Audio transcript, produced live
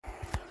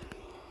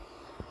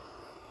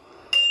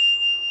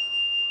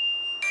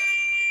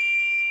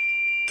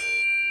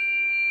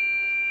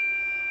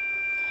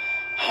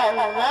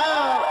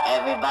Hello,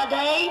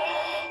 everybody.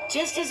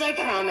 Just as I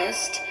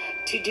promised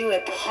to do a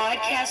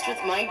podcast with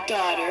my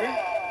daughter,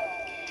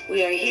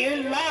 we are here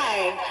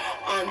live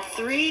on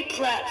 3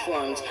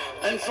 platforms,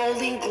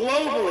 unfolding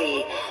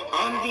globally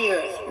on the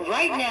earth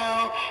right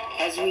now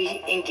as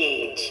we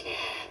engage.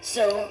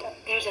 So,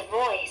 there's a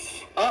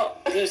voice. Oh,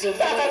 there's a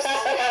voice.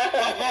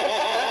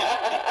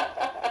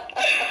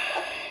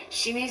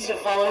 She needs to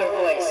follow her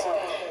voice.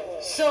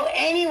 So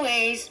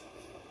anyways,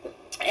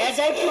 as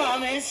I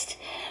promised,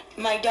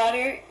 my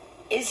daughter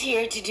is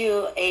here to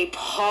do a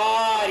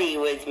party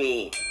with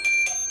me.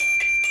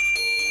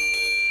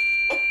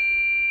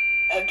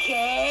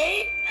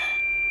 Okay?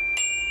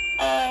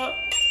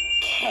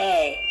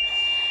 Okay.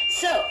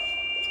 So,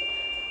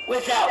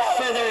 without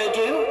further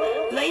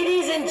ado,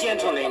 ladies and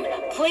gentlemen,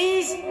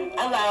 please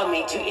allow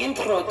me to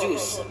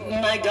introduce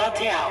my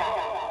daughter,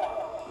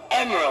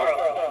 Emerald.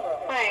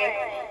 Hi.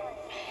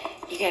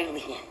 You gotta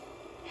lean in.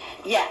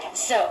 Yeah,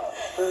 so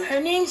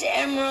her name's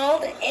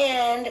Emerald,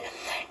 and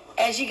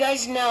as you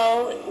guys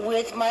know,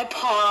 with my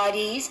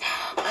parties,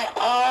 I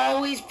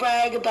always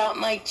brag about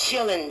my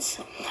chillins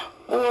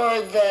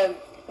or the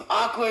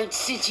awkward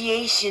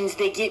situations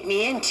they get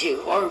me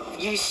into or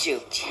used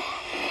to.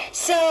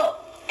 So,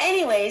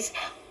 anyways,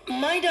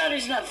 my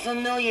daughter's not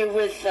familiar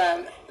with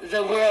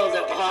the world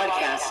of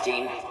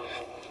podcasting.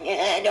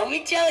 Don't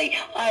be jelly,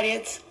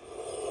 audience.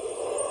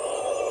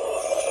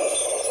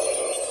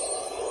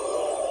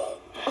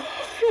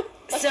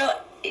 So,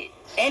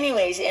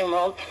 anyways,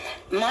 Emerald,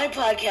 my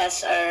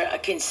podcasts are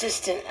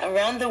consistent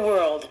around the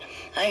world.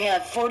 I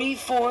have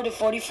 44 to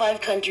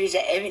 45 countries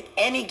at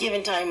any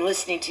given time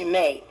listening to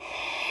me.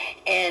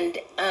 And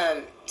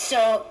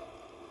so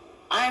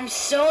I'm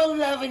so in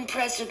love and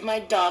impressed with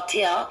my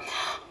daughter.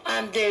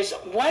 There's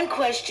one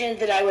question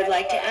that I would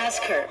like to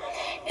ask her,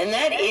 and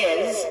that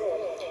is,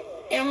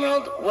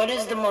 Emerald, what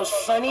is the most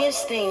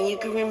funniest thing you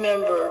can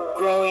remember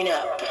growing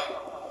up?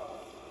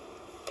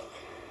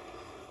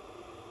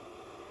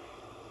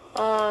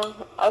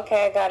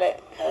 Okay, I got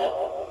it.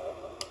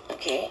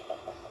 Okay.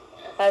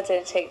 That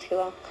didn't take too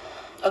long.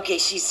 Okay,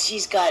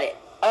 she's got it.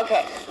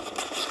 Okay.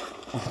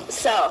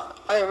 So,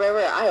 I remember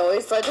I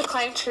always loved to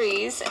climb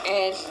trees,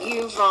 and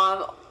you,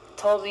 Mom,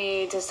 told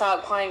me to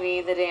stop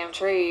climbing the damn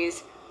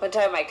trees. One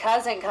time my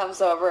cousin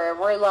comes over, and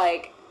we're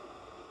like,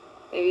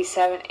 maybe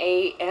 7,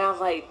 8, and I'm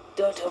like,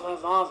 don't tell my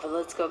mom, but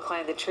let's go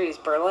climb the trees,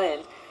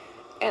 Berlin.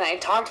 And I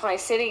talked to my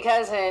city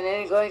cousin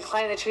and go and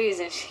climb the trees,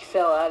 and she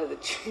fell out of the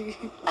tree.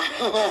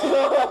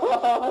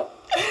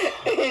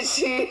 And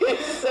she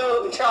is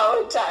so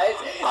traumatized.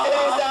 And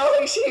it sounded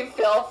like she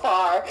fell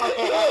far. It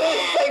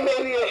was like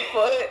maybe a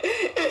foot.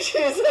 And she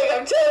was like,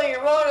 I'm telling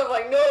your mom. I'm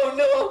like, no.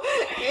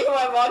 Me and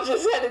my mom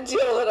just had to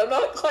deal with it. I'm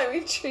not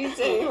climbing trees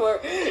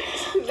anymore.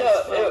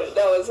 That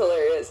was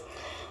hilarious.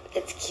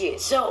 That's cute.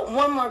 So,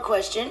 one more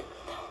question.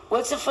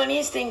 What's the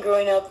funniest thing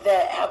growing up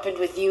that happened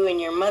with you and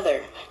your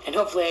mother? And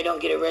hopefully I don't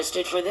get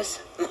arrested for this.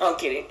 No, I'm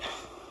kidding.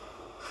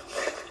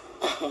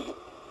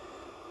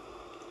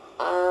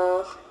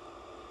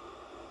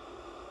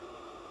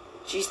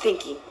 She's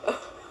thinking.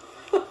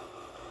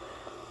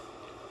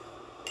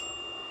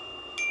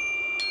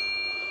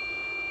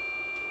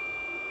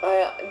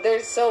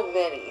 There's so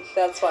many.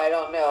 That's why I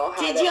don't know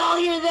how Did y'all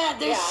hear that?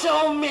 There's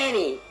so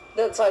many.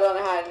 That's why I don't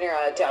know how to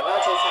narrow it down. Not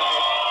just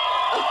something.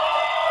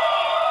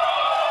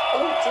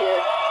 Oh dear.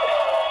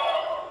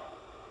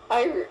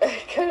 I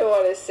kind of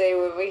want to say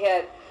when we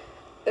had,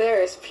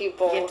 there's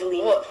people,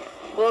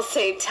 we'll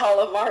say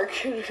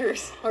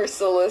telemarketers or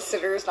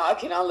solicitors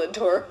knocking on the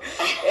door,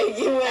 and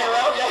you went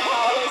around the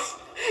house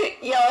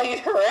yelling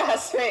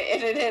harassment,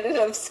 and it ended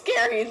up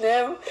scaring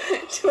them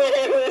to it.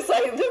 It was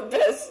like the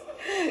best,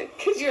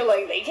 because you're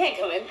like, they can't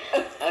come in.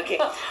 Okay.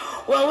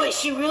 Well, what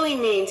she really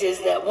means is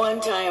that one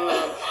time,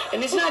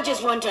 and it's not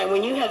just one time,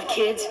 when you have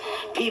kids,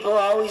 people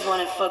always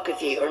want to fuck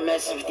with you or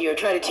mess with you or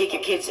try to take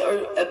your kids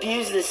or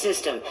abuse the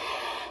system.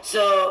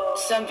 So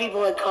some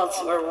people had called,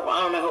 or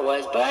I don't know who it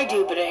was, but I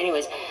do, but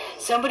anyways,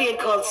 somebody had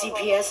called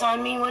CPS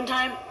on me one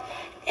time,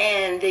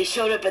 and they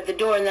showed up at the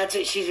door, and that's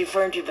what she's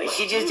referring to, but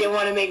she just didn't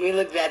want to make me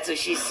look bad, so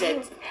she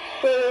said...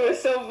 But it was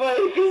so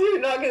funny, because you're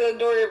knocking on the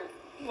door, your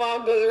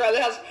mom goes around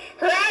the house,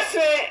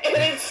 harassment, and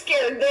it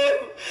scared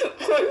them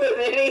more than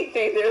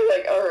anything. They're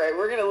like, all right,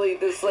 we're going to leave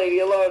this lady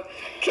alone.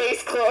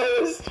 Case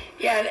closed.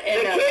 Yeah,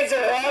 and the kids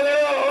are on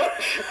their own.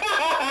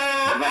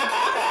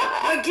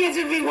 My kids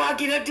would be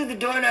walking up to the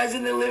door, and I was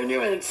in the living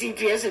room, and the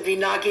CPS would be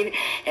knocking,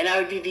 and I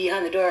would be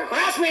behind the door,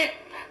 harassment,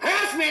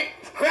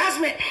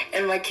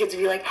 and my kids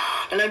would be like,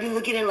 and I'd be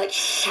looking at them like,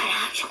 shut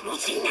up, you won't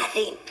say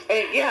nothing.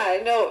 And yeah,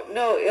 no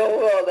ill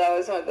will. That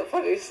was one of the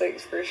funniest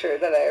things for sure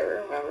that I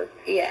ever remember.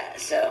 Yeah,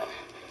 so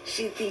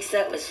she thinks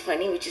that was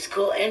funny, which is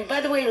cool. And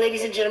by the way,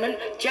 ladies and gentlemen,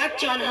 Jack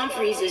John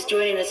Humphreys is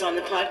joining us on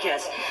the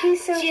podcast.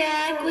 He's so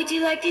Jack, funny. would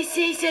you like to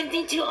say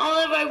something to all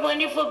of our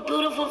wonderful,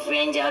 beautiful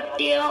friends out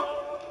there?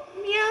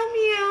 Meow,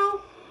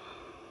 meow.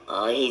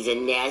 Oh, he's a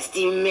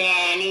nasty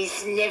man. He's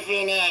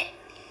sniffing it.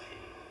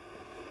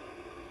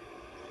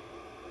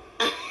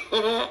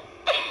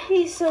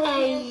 He's so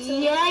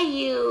handsome. Yeah,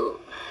 you.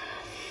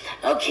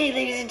 Okay,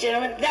 ladies and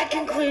gentlemen, that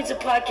concludes the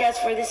podcast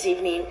for this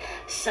evening.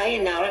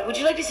 Sayonara. Would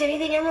you like to say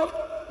anything, Emerald?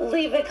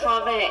 Leave a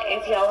comment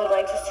if y'all would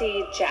like to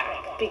see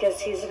Jack, because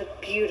he's a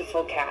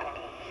beautiful cat.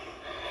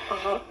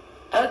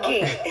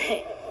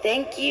 Okay.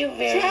 Thank you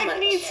very much. Jack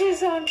needs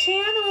his own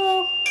channel.